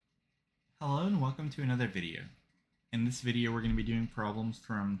Hello and welcome to another video. In this video we're going to be doing problems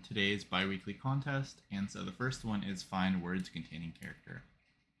from today's biweekly contest, and so the first one is find words containing character.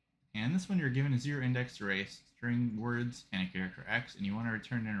 And this one you're given a zero-indexed array string words and a character x, and you want to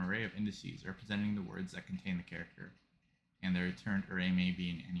return an array of indices representing the words that contain the character, and the returned array may be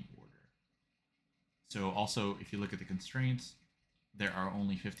in any order. So also, if you look at the constraints, there are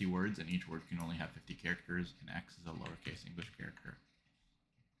only 50 words and each word can only have 50 characters, and x is a lowercase English character.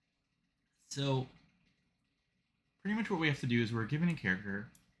 So pretty much what we have to do is we're given a character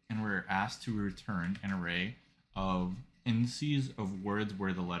and we're asked to return an array of indices of words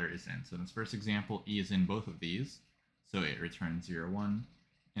where the letter is in. So in this first example, E is in both of these, so it returns 0, 1.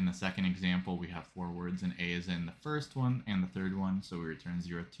 In the second example, we have 4 words and A is in the first one and the third one, so we return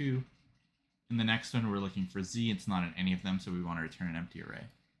 0, 2. In the next one, we're looking for Z. It's not in any of them, so we want to return an empty array.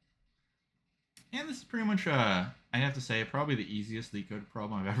 And this is pretty much, I have to say, probably the easiest LeetCode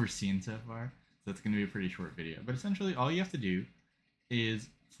problem I've ever seen so far. So it's going to be a pretty short video. But essentially, all you have to do is,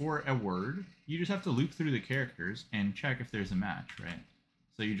 for a word, you just have to loop through the characters and check if there's a match, right?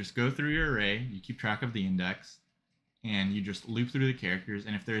 So you just go through your array, you keep track of the index, and you just loop through the characters,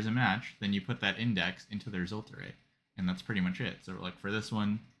 and if there's a match, then you put that index into the result array. And that's pretty much it. So like for this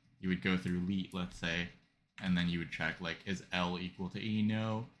one, you would go through leet, let's say, and then you would check, like, is L equal to E?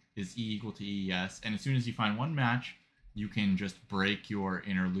 No. Is E equal to E? Yes. And as soon as you find one match, you can just break your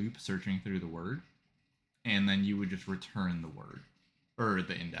inner loop searching through the word, and then you would just return the word, or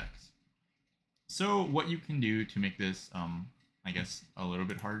the index. So what you can do to make this, I guess, a little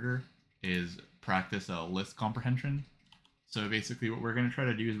bit harder is practice a list comprehension. So basically what we're going to try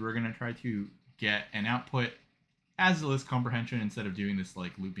to do is we're going to try to get an output as a list comprehension instead of doing this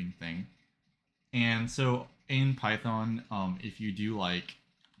like looping thing. And so in Python, if you do like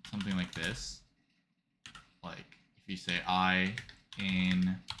something like this, like if you say I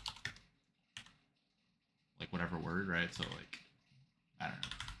in like whatever word, right? So like, I don't know,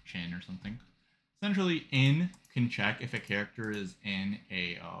 chin or something. Essentially, in can check if a character is in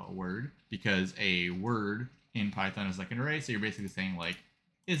a word, because a word in Python is like an array. So you're basically saying like,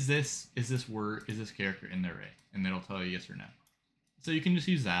 is this character in the array? And it'll tell you yes or no. So you can just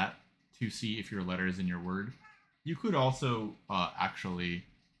use that to see if your letter is in your word. You could also actually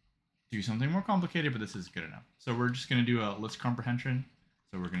do something more complicated, but this is good enough. So we're just going to do a list comprehension.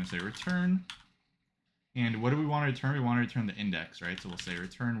 So we're going to say return. And what do we want to return? We want to return the index, right? So we'll say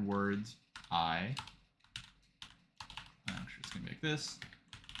return words I. Actually, it's going to be like this.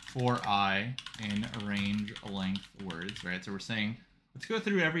 For I in range length words, right? So we're saying, let's go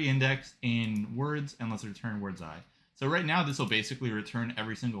through every index in words and let's return words I. So right now, this will basically return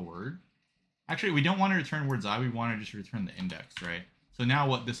every single word. Actually, we don't want to return words I. We want to just return the index, right? So now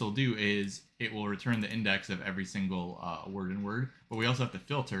what this will do is it will return the index of every single word in word, but we also have to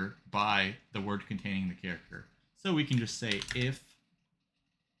filter by the word containing the character. So we can just say if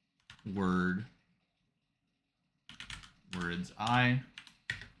words I,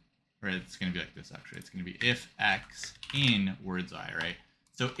 right? It's going to be like this, actually. It's going to be if x in words I, right?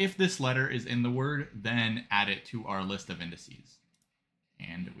 So if this letter is in the word, then add it to our list of indices.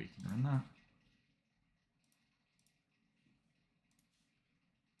 And we can run that.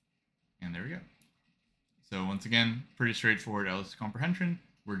 And there we go. So once again, pretty straightforward list comprehension.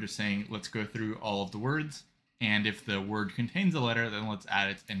 We're just saying, let's go through all of the words. And if the word contains a letter, then let's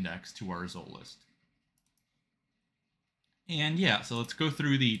add its index to our result list. And yeah, so let's go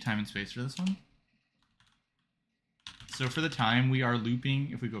through the time and space for this one. So for the time, we are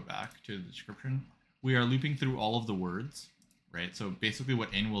looping, if we go back to the description, we are looping through all of the words, right? So basically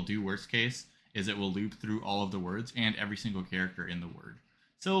what in will do, worst case, is it will loop through all of the words and every single character in the word.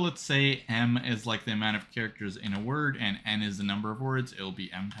 So let's say m is like the amount of characters in a word and n is the number of words. It will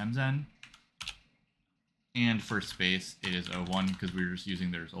be m times n. And for space, it is 1 because we're just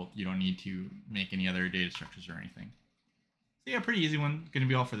using the result. You don't need to make any other data structures or anything. So yeah, pretty easy one. Going to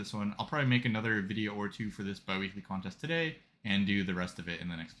be all for this one. I'll probably make another video or two for this biweekly contest today and do the rest of it in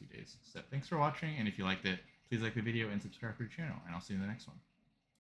the next few days. So thanks for watching, and if you liked it, please like the video and subscribe to the channel, and I'll see you in the next one.